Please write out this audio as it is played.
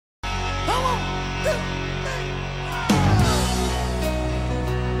Well,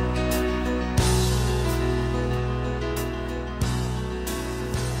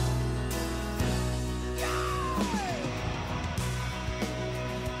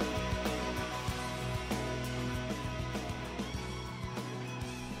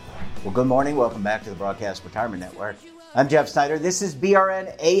 good morning. Welcome back to the Broadcast Retirement Network. I'm Jeff Snyder. This is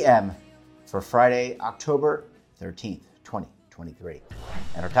BRN AM for Friday, October 13th, 2023.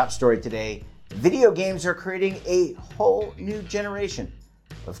 And our top story today, video games are creating a whole new generation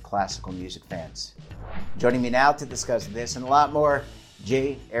of classical music fans. Joining me now to discuss this and a lot more,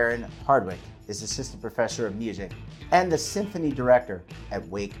 J. Aaron Hardwick is Assistant Professor of Music and the Symphony Director at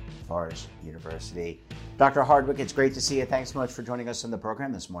Wake Forest University. Dr. Hardwick, it's great to see you. Thanks so much for joining us on the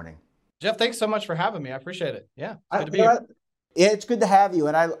program this morning. Jeff, thanks so much for having me. I appreciate it. Yeah, good to be here. Yeah, it's good to have you.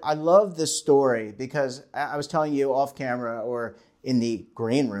 And I love this story because I was telling you off camera or in the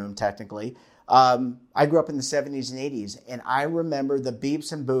green room, technically. I grew up in the 70s and 80s, and I remember the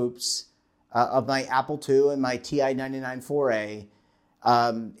beeps and boops of my Apple II and my TI-99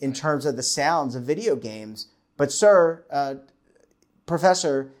 4A in terms of the sounds of video games. But sir,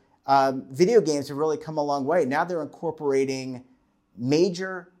 Professor, video games have really come a long way. Now they're incorporating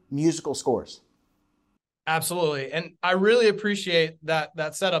major musical scores. Absolutely. And I really appreciate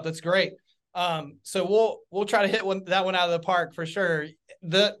that setup. That's great. So we'll try to hit that one out of the park for sure.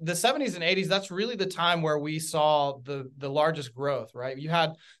 The 70s and 80s, that's really the time where we saw the largest growth, right? You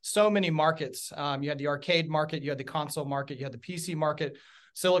had so many markets. You had the arcade market, you had the console market, you had the PC market.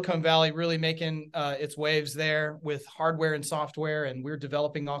 Silicon Valley really making its waves there with hardware and software, and we're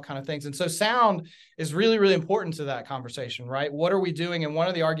developing all kind of things. And so sound is really, really important to that conversation, right? What are we doing? And one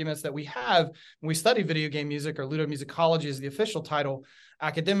of the arguments that we have when we study video game music, or ludomusicology is the official title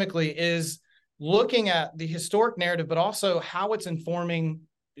academically, is looking at the historic narrative, but also how it's informing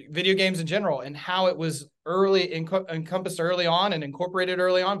video games in general and how it was encompassed early on and incorporated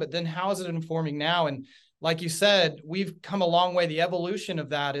early on, but then how is it informing now? And like you said, we've come a long way. The evolution of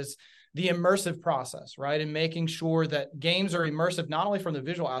that is the immersive process, right? And making sure that games are immersive, not only from the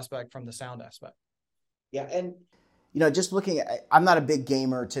visual aspect, from the sound aspect. Yeah. And, just looking at, I'm not a big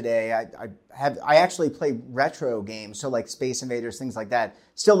gamer today. I actually play retro games. So like Space Invaders, things like that,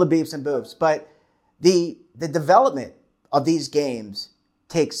 still the beeps and boops. But the development of these games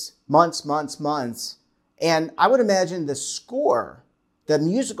takes months. And I would imagine the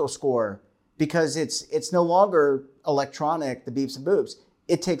musical score, because it's no longer electronic, the beeps and boops,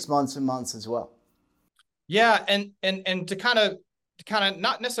 it takes months and months as well. Yeah, and to kind of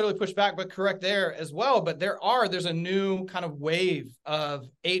not necessarily push back, but correct there as well. But there's a new kind of wave of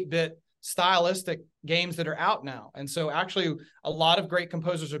 8-bit stylistic games that are out now. And so actually a lot of great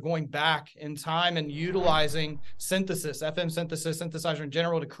composers are going back in time and utilizing synthesis, FM synthesis, synthesizer in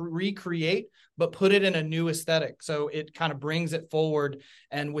general, to recreate, but put it in a new aesthetic. So it kind of brings it forward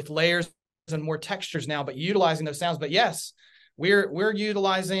and with layers and more textures now, but utilizing those sounds. But yes, we're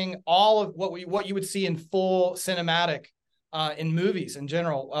utilizing all of what you would see in full cinematic in movies in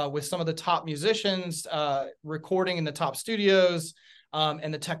general, with some of the top musicians recording in the top studios,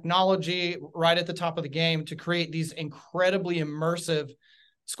 and the technology right at the top of the game to create these incredibly immersive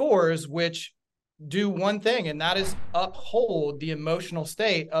scores, which do one thing, and that is uphold the emotional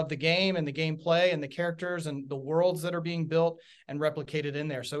state of the game and the gameplay and the characters and the worlds that are being built and replicated in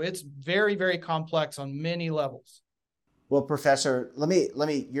there. So it's very, very complex on many levels. Well, Professor,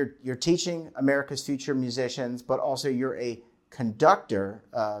 you're teaching America's future musicians, but also you're a conductor.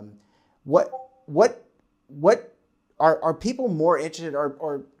 What are people more interested,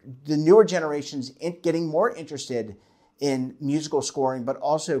 or the newer generations getting more interested in musical scoring, but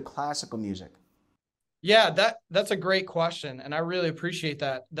also classical music? Yeah, that's a great question, and I really appreciate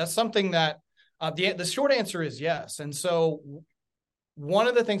that. That's something that the short answer is yes. And so one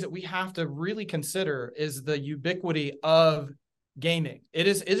of the things that we have to really consider is the ubiquity of gaming. It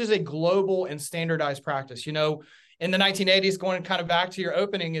is a global and standardized practice. In the 1980s, going kind of back to your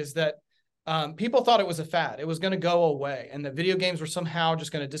opening, is that people thought it was a fad. It was going to go away, and that video games were somehow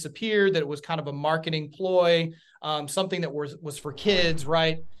just going to disappear, that it was kind of a marketing ploy, something that was for kids,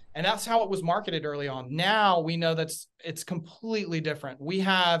 right? And that's how it was marketed early on. Now we know it's completely different.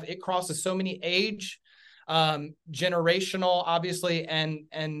 It crosses so many age, generational, obviously,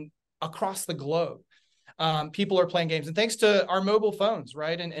 and across the globe. People are playing games, and thanks to our mobile phones,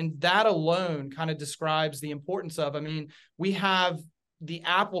 right? And that alone kind of describes the importance of, we have the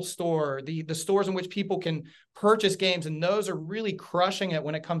Apple Store, the stores in which people can purchase games, and those are really crushing it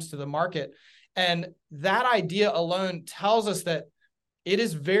when it comes to the market. And that idea alone tells us that it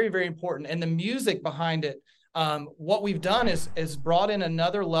is very, very important. And the music behind it what we've done is brought in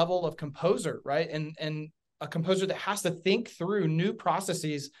another level of composer, right? And a composer that has to think through new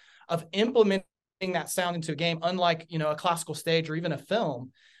processes of implementing that sound into a game, unlike, a classical stage or even a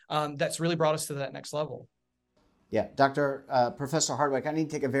film. That's really brought us to that next level. Yeah, Professor Hardwick, I need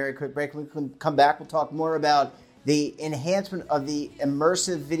to take a very quick break. We can come back. We'll talk more about the enhancement of the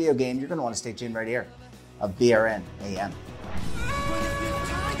immersive video game. You're going to want to stay tuned right here of BRN AM.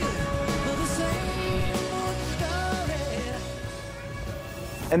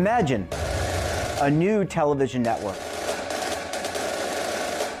 Imagine a new television network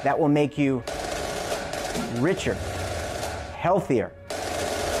that will make you richer, healthier,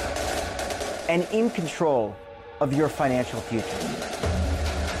 and in control of your financial future.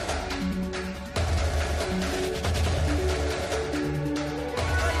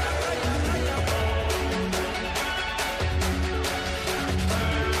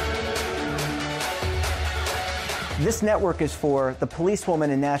 This network is for the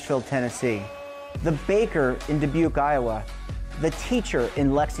policewoman in Nashville, Tennessee, the baker in Dubuque, Iowa, the teacher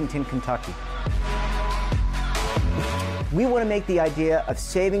in Lexington, Kentucky. We want to make the idea of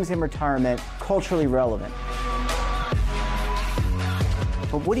savings and retirement culturally relevant.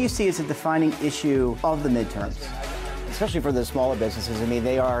 But what do you see as a defining issue of the midterms, especially for the smaller businesses? I mean,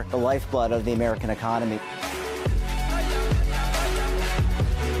 they are the lifeblood of the American economy.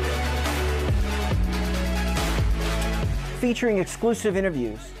 Featuring exclusive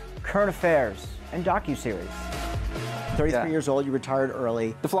interviews, current affairs, and docuseries. 33 years old, you retired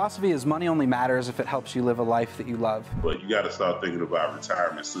early. The philosophy is money only matters if it helps you live a life that you love. But you got to start thinking about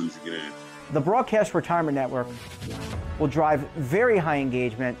retirement as soon as you get in. The Broadcast Retirement Network will drive very high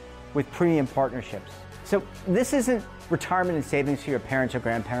engagement with premium partnerships. So this isn't retirement and savings for your parents or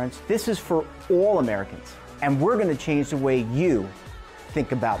grandparents. This is for all Americans. And we're going to change the way you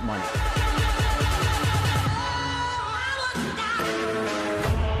think about money.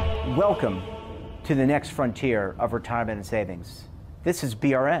 Welcome to the next frontier of retirement and savings. This is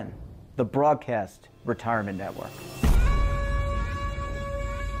BRN, the Broadcast Retirement Network.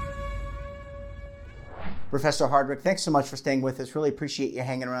 Professor Hardwick, thanks so much for staying with us. Really appreciate you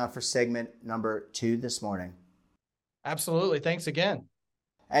hanging around for segment number 2 this morning. Absolutely. Thanks again.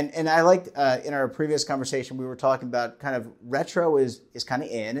 And I liked in our previous conversation, we were talking about kind of retro is kind of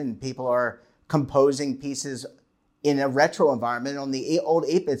in, and people are composing pieces in a retro environment on the old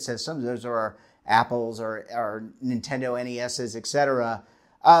 8-bit systems. Those are our Apples or our Nintendo NESs, etc.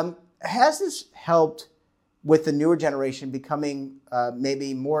 Has this helped with the newer generation becoming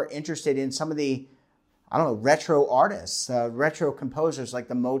maybe more interested in some of the, retro artists, retro composers like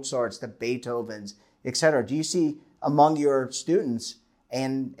the Mozarts, the Beethovens, etc.? Do you see among your students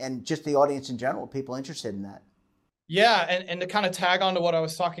and just the audience in general, people interested in that? Yeah, and to kind of tag on to what I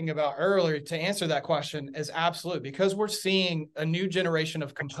was talking about earlier, to answer that question is absolutely, because we're seeing a new generation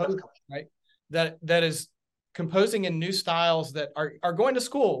of composers, right? That is composing in new styles that are going to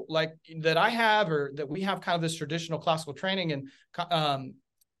school, like that I have, or that we have kind of this traditional classical training, and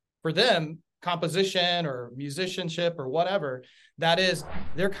for them, composition or musicianship or whatever that is,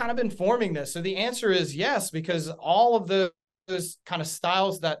 they're kind of informing this. So the answer is yes, because all of those kind of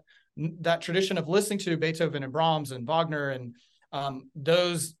styles that tradition of listening to Beethoven and Brahms and Wagner and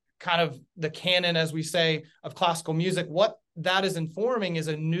those kind of the canon, as we say, of classical music, what that is informing is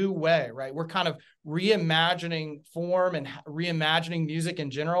a new way, right? We're kind of reimagining form and reimagining music in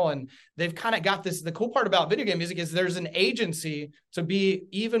general. And they've kind of got this, the cool part about video game music is there's an agency to be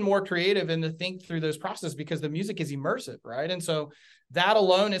even more creative and to think through those processes because the music is immersive, right? And so that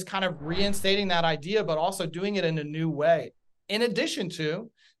alone is kind of reinstating that idea, but also doing it in a new way. In addition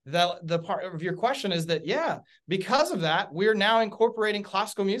to the part of your question is that, yeah, because of that, we're now incorporating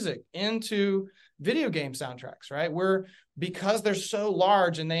classical music into video game soundtracks, right? Because they're so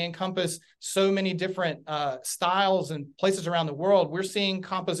large and they encompass so many different styles and places around the world, we're seeing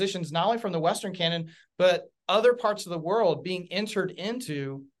compositions not only from the Western canon, but other parts of the world being entered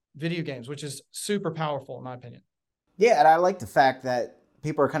into video games, which is super powerful in my opinion. Yeah, and I like the fact that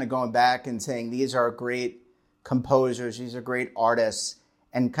people are kind of going back and saying these are great composers, these are great artists,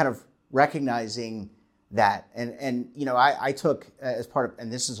 and kind of recognizing that. And I took as part of,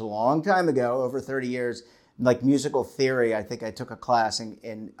 and this is a long time ago, over 30 years, like musical theory. I think I took a class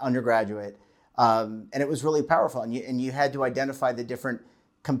in undergraduate, and it was really powerful. And you had to identify the different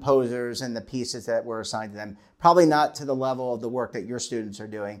composers and the pieces that were assigned to them. Probably not to the level of the work that your students are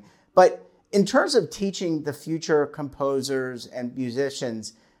doing, but in terms of teaching the future composers and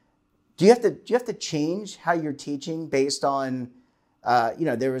musicians, do you have to change how you're teaching based on,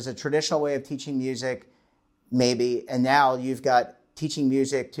 there was a traditional way of teaching music, maybe, and now you've got teaching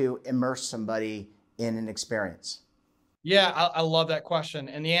music to immerse somebody in an experience? Yeah, I love that question.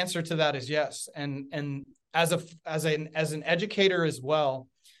 And the answer to that is yes. And as an educator as well,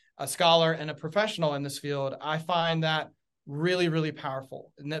 a scholar and a professional in this field, I find that really, really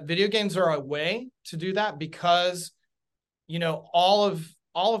powerful. And that video games are a way to do that because, all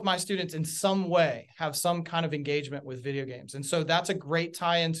of my students in some way have some kind of engagement with video games. And so that's a great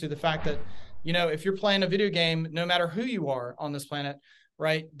tie into the fact that, if you're playing a video game, no matter who you are on this planet,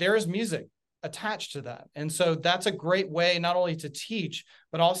 right, there is music attached to that. And so that's a great way not only to teach,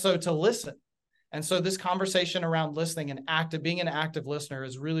 but also to listen. And so this conversation around listening and being an active listener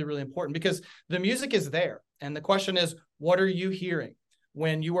is really, really important because the music is there. And the question is, what are you hearing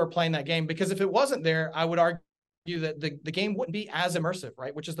when you are playing that game? Because if it wasn't there, I would argue that the game wouldn't be as immersive,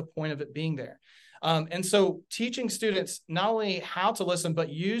 right? Which is the point of it being there. And so teaching students not only how to listen, but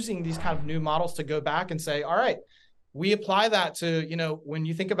using these kind of new models to go back and say, all right, we apply that to, when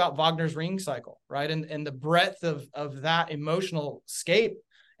you think about Wagner's Ring Cycle, right? And the breadth of that emotional scape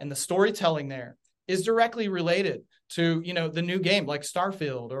and the storytelling there is directly related to, the new game like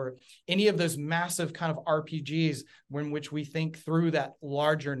Starfield or any of those massive kind of RPGs in which we think through that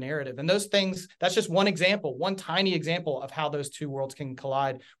larger narrative. And those things, that's just one example, one tiny example of how those two worlds can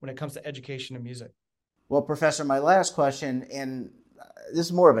collide when it comes to education and music. Well, Professor, my last question, and this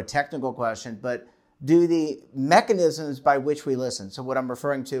is more of a technical question, but do the mechanisms by which we listen, so what I'm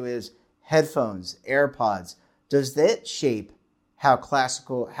referring to is headphones, AirPods, does that shape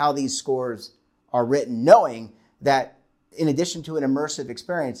how these scores are written, knowing that in addition to an immersive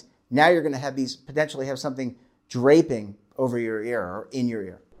experience, now you're going to potentially have something draping over your ear or in your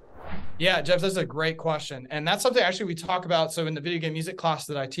ear? Yeah, Jeff, that's a great question. And that's something actually we talk about. So in the video game music class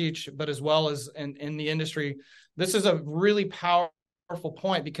that I teach, but as well as in the industry, this is a really powerful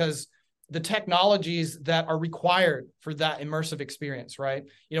point because the technologies that are required for that immersive experience, right?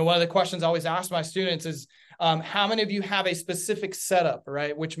 One of the questions I always ask my students is, how many of you have a specific setup,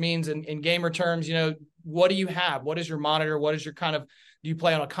 right? Which means in gamer terms, what do you have? What is your monitor? What is your do you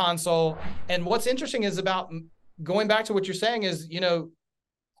play on a console? And what's interesting is about going back to what you're saying is,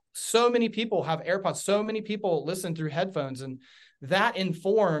 so many people have AirPods, so many people listen through headphones, and that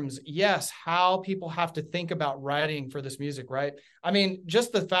informs, yes, how people have to think about writing for this music, right? I mean,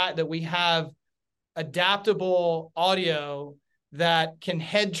 just the fact that we have adaptable audio that can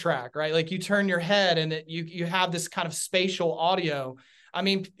head track, right? Like you turn your head and you have this kind of spatial audio. I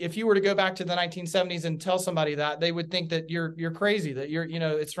mean, if you were to go back to the 1970s and tell somebody that, they would think that you're crazy, that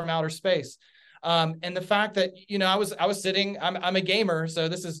it's from outer space. And the fact that, I was sitting, I'm a gamer, so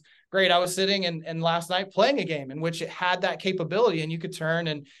this is great. I was sitting and last night playing a game in which it had that capability and you could turn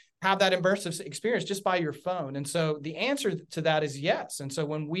and have that immersive experience just by your phone. And so the answer to that is yes. And so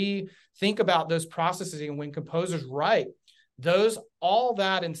when we think about those processes and when composers write, all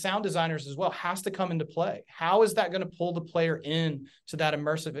that and sound designers as well has to come into play. How is that going to pull the player in to that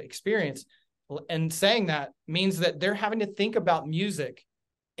immersive experience? And saying that means that they're having to think about music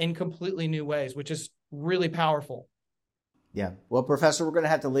in completely new ways, which is really powerful. Yeah. Well, Professor, we're going to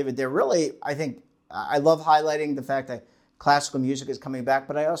have to leave it there. Really, I think I love highlighting the fact that classical music is coming back,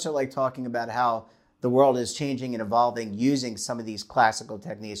 but I also like talking about how the world is changing and evolving using some of these classical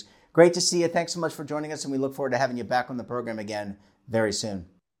techniques. Great to see you. Thanks so much for joining us, and we look forward to having you back on the program again very soon.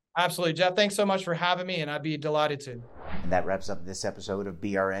 Absolutely, Jeff. Thanks so much for having me, and I'd be delighted to. And that wraps up this episode of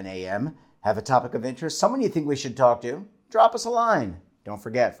BRN AM. Have a topic of interest, someone you think we should talk to? Drop us a line. Don't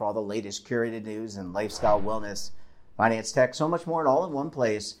forget, for all the latest curated news and lifestyle, wellness, finance, tech, so much more, and all in one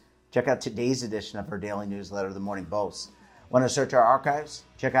place, check out today's edition of our daily newsletter, The Morning Boast. Want to search our archives?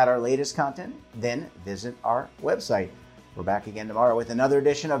 Check out our latest content? Then visit our website. We're back again tomorrow with another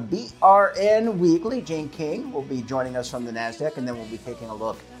edition of BRN Weekly. Jane King will be joining us from the NASDAQ, and then we'll be taking a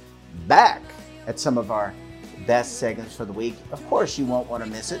look back at some of our best segments for the week. Of course, you won't want to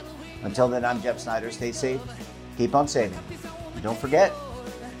miss it. Until then, I'm Jeff Snyder. Stay safe. Keep on saving. And don't forget,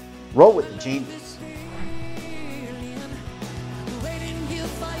 roll with the changes.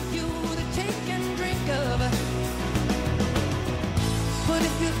 But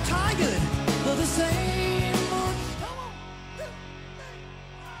if you're tired of the same old...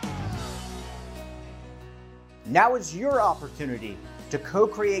 Now is your opportunity to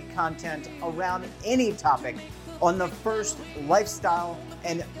co-create content around any topic on the First Lifestyle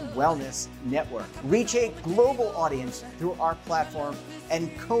and Wellness Network. Reach a global audience through our platform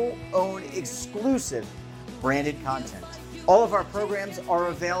and co-own exclusive branded content. All of our programs are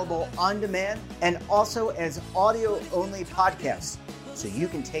available on demand and also as audio-only podcasts, so you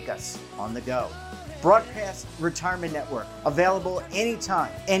can take us on the go. Broadcast Retirement Network, available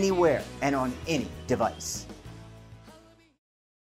anytime, anywhere, and on any device.